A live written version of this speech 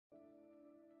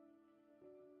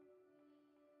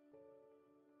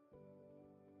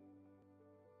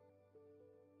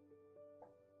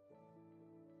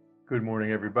Good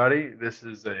morning, everybody. This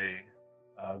is a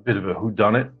bit of a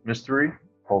whodunit mystery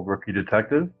called Rookie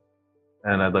Detective,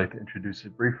 and I'd like to introduce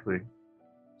it briefly.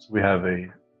 So we have a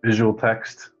visual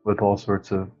text with all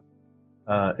sorts of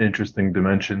interesting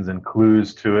dimensions and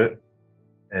clues to it,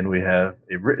 and we have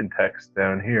a written text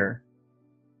down here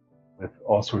with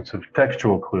all sorts of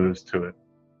textual clues to it.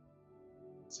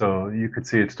 So you could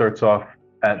see it starts off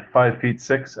at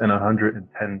 5'6" and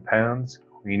 110 pounds.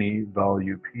 Queenie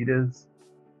Volupedes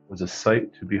was a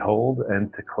sight to behold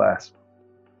and to clasp.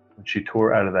 When she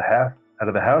tore out of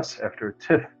the house after a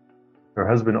tiff with her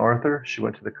husband Arthur, she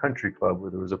went to the country club where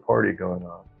there was a party going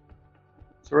on.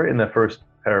 So right in that first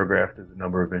paragraph, there's a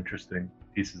number of interesting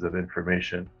pieces of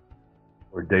information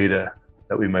or data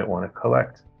that we might want to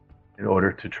collect in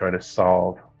order to try to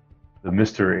solve the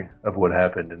mystery of what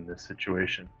happened in this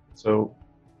situation. So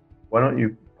why don't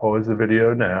you pause the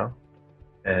video now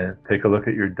and take a look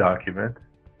at your document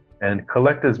and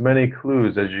collect as many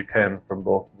clues as you can from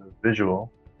both the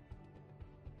visual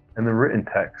and the written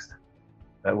text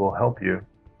that will help you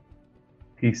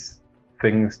piece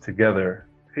things together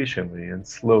patiently and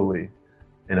slowly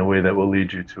in a way that will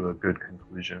lead you to a good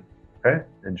conclusion. Okay?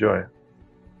 Enjoy.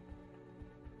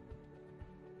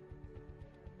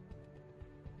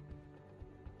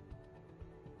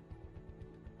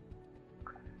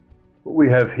 What we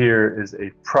have here is a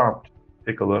prompt.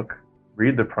 Take a look,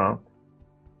 read the prompt,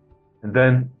 and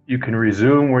then you can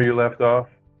resume where you left off,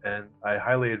 and I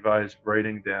highly advise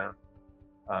writing down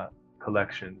a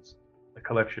collection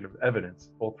of evidence,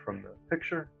 both from the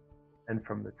picture and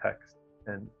from the text.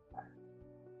 And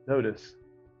notice,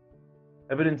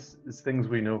 evidence is things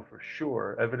we know for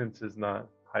sure. Evidence is not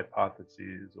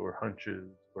hypotheses or hunches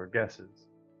or guesses.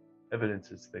 Evidence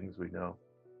is things we know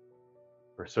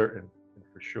for certain and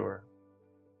for sure.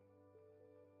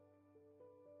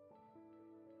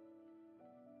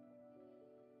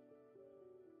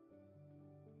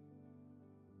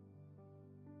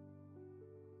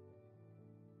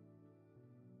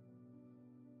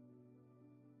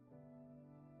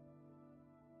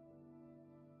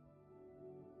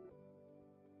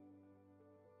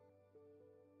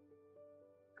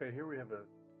 Okay, here we have a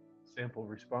sample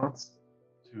response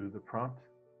to the prompt.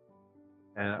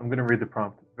 And I'm going to read the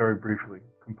prompt very briefly.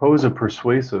 Compose a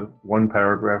persuasive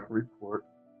one-paragraph report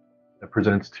that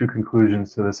presents two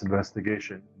conclusions to this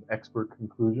investigation, an expert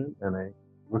conclusion and a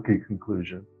rookie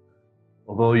conclusion.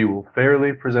 Although you will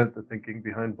fairly present the thinking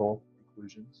behind both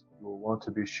conclusions, you will want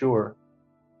to be sure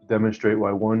to demonstrate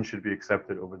why one should be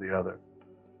accepted over the other.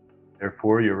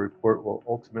 Therefore, your report will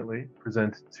ultimately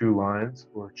present two lines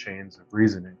or chains of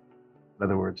reasoning, in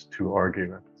other words, two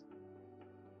arguments.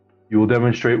 You will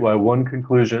demonstrate why one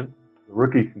conclusion, the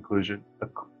rookie conclusion,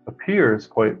 appears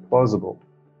quite plausible,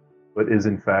 but is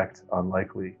in fact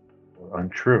unlikely or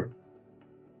untrue.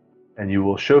 And you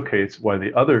will showcase why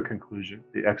the other conclusion,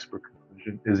 the expert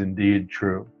conclusion, is indeed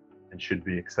true and should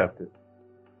be accepted.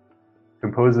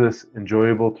 Compose this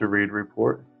enjoyable to read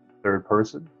report, third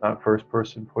person, not first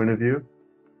person point of view.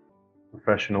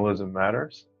 Professionalism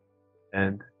matters,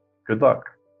 and good luck.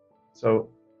 So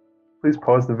please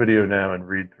pause the video now and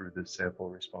read through this sample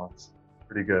response.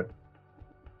 Pretty good.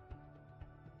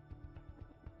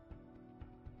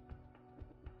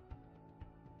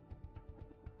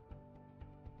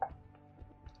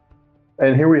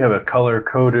 And here we have a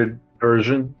color-coded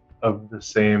version of the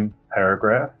same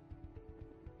paragraph.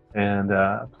 And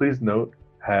please note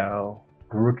how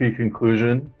the rookie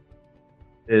conclusion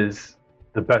is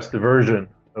the best version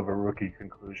of a rookie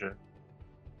conclusion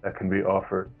that can be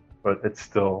offered, but it's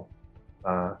still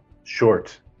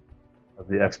short of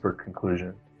the expert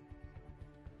conclusion.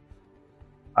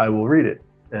 I will read it,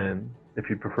 and if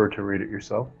you prefer to read it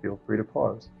yourself, feel free to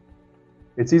pause.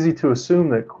 It's easy to assume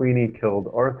that Queenie killed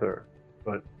Arthur,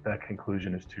 but that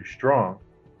conclusion is too strong.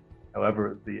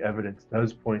 However, the evidence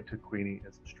does point to Queenie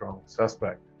as a strong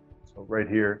suspect. So right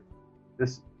here,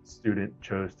 this student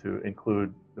chose to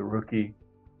include the rookie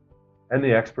and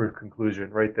the expert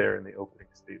conclusion right there in the opening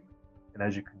statement. And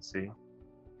as you can see,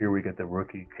 here we get the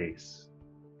rookie case.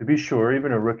 To be sure,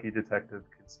 even a rookie detective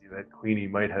can see that Queenie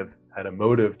might have had a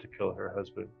motive to kill her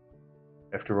husband.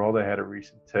 After all, they had a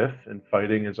recent tiff, and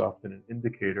fighting is often an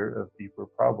indicator of deeper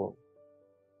problems.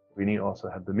 Queenie also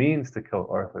had the means to kill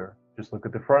Arthur. Just look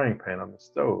at the frying pan on the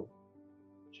stove.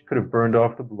 She could have burned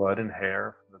off the blood and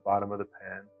hair from the bottom of the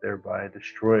pan, thereby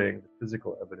destroying the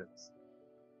physical evidence.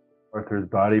 Arthur's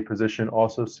body position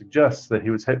also suggests that he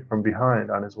was hit from behind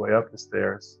on his way up the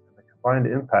stairs, and the combined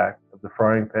impact of the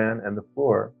frying pan and the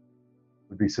floor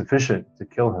would be sufficient to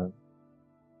kill him.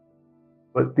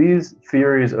 But these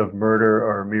theories of murder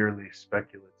are merely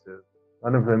speculative.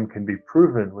 None of them can be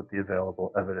proven with the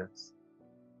available evidence.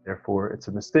 Therefore, it's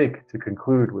a mistake to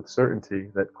conclude with certainty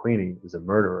that Queenie is a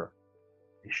murderer.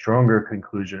 A stronger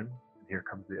conclusion, and here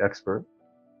comes the expert,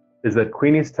 is that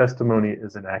Queenie's testimony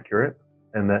is inaccurate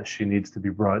and that she needs to be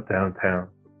brought downtown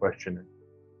for questioning.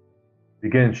 To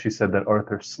begin, she said that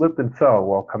Arthur slipped and fell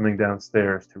while coming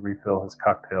downstairs to refill his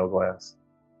cocktail glass.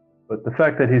 But the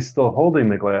fact that he's still holding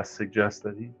the glass suggests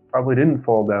that he probably didn't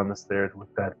fall down the stairs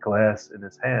with that glass in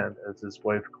his hand, as his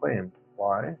wife claimed.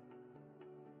 Why?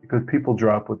 Because people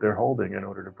drop what they're holding in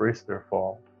order to brace their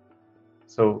fall.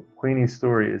 So Queenie's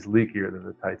story is leakier than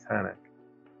the Titanic.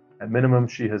 At minimum,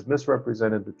 she has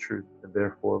misrepresented the truth and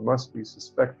therefore must be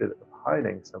suspected of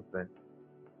hiding something.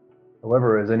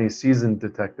 However, as any seasoned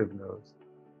detective knows,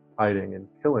 hiding and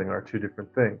killing are two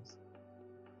different things.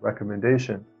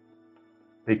 Recommendation: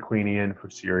 take Queenie in for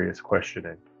serious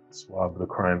questioning. Swab the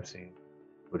crime scene,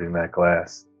 including that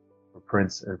glass, for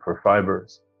prints and for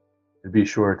fibers. And be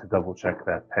sure to double check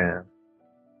that pan.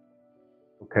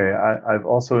 Okay, I've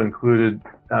also included,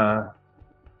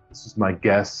 this is my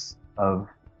guess of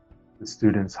the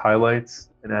students' highlights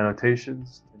and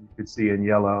annotations. And you can see in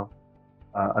yellow,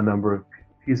 a number of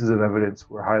pieces of evidence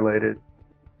were highlighted.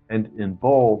 And in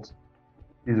bold,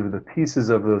 these were the pieces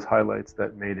of those highlights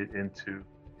that made it into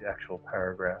the actual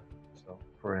paragraph. So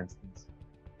for instance,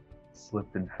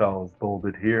 slipped and fell is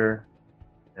bolded here,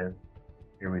 and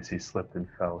here we see slipped and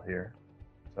fell here.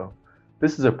 So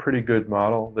this is a pretty good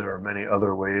model. There are many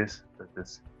other ways that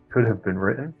this could have been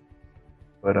written,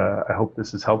 but I hope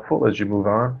this is helpful as you move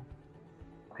on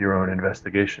with your own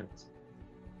investigations.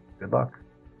 Good luck.